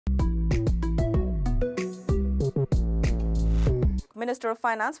Minister of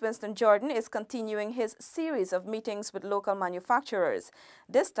Finance Winston Jordan is continuing his series of meetings with local manufacturers,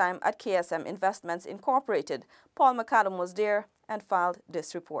 this time at KSM Investments Inc. Paul McAdam was there and filed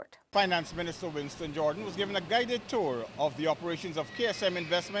this report. Finance Minister Winston Jordan was given a guided tour of the operations of KSM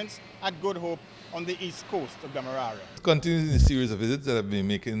Investments at Good Hope on the east coast of Demerara. Continuing the series of visits that I've been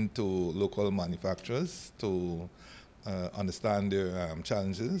making to local manufacturers to understand their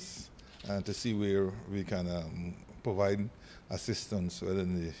challenges and to see where we can provide assistance, whether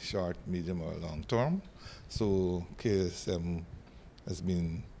in the short, medium, or long term. So KSM has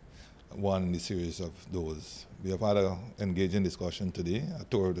been one in the series of those. We have had an engaging discussion today, a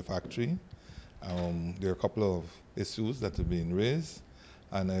tour of the factory. There are a couple of issues that have been raised,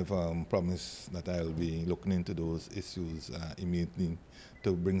 and I've promised that I'll be looking into those issues immediately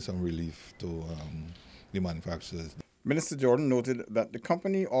to bring some relief to the manufacturers. Minister Jordan noted that the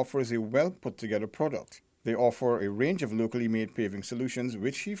company offers a well put together product. They offer a range of locally made paving solutions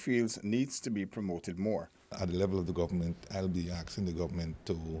which he feels needs to be promoted more. At the level of the government, I'll be asking the government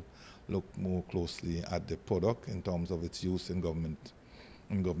to look more closely at the product in terms of its use in government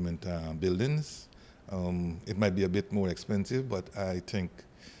buildings. It might be a bit more expensive, but I think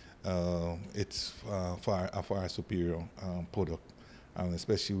it's a far superior product,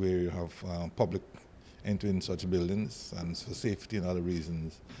 especially where you have public entering such buildings, and for safety and other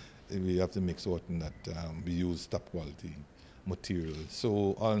reasons, we have to make certain that we use top quality materials.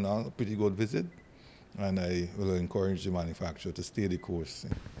 So all in all, a pretty good visit, and I will encourage the manufacturer to stay the course.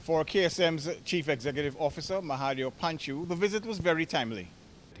 For KSM's Chief Executive Officer, Mahadio Panchu, the visit was very timely.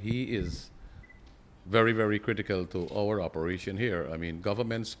 He is very, very critical to our operation here. I mean,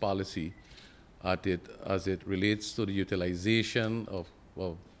 government's policy as it relates to the utilization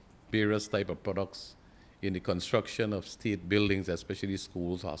of various type of products in the construction of state buildings, especially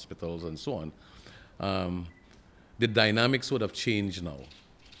schools, hospitals, and so on, the dynamics would have changed now.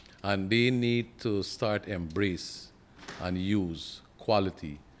 And they need to start embrace and use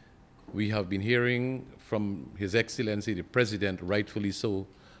quality. We have been hearing from His Excellency, the President, rightfully so,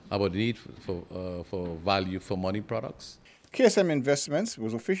 about the need for value for money products. KSM Investments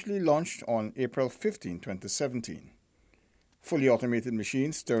was officially launched on April 15, 2017. Fully automated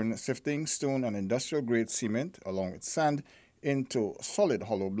machines turn sifting stone and industrial-grade cement, along with sand, into solid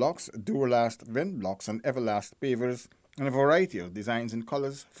hollow blocks, Duralast vent blocks, and Everlast pavers, and a variety of designs and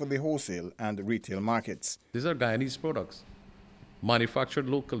colors for the wholesale and retail markets. These are Guyanese products, manufactured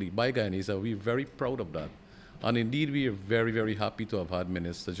locally by Guyanese, and we're very proud of that. And indeed, we are very, very happy to have had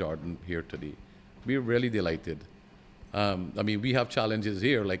Minister Jordan here today. We're really delighted. I mean, we have challenges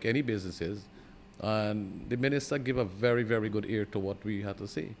here, like any businesses, and the minister gave a very, very good ear to what we had to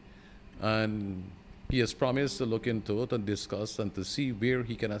say. And he has promised to look into it and discuss and to see where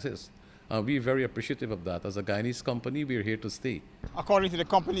he can assist. And we're very appreciative of that. As a Guyanese company, we're here to stay. According to the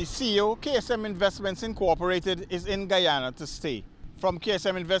company's CEO, KSM Investments Inc. is in Guyana to stay. From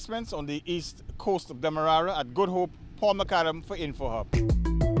KSM Investments on the east coast of Demerara at Good Hope, Paul McAdam for InfoHub.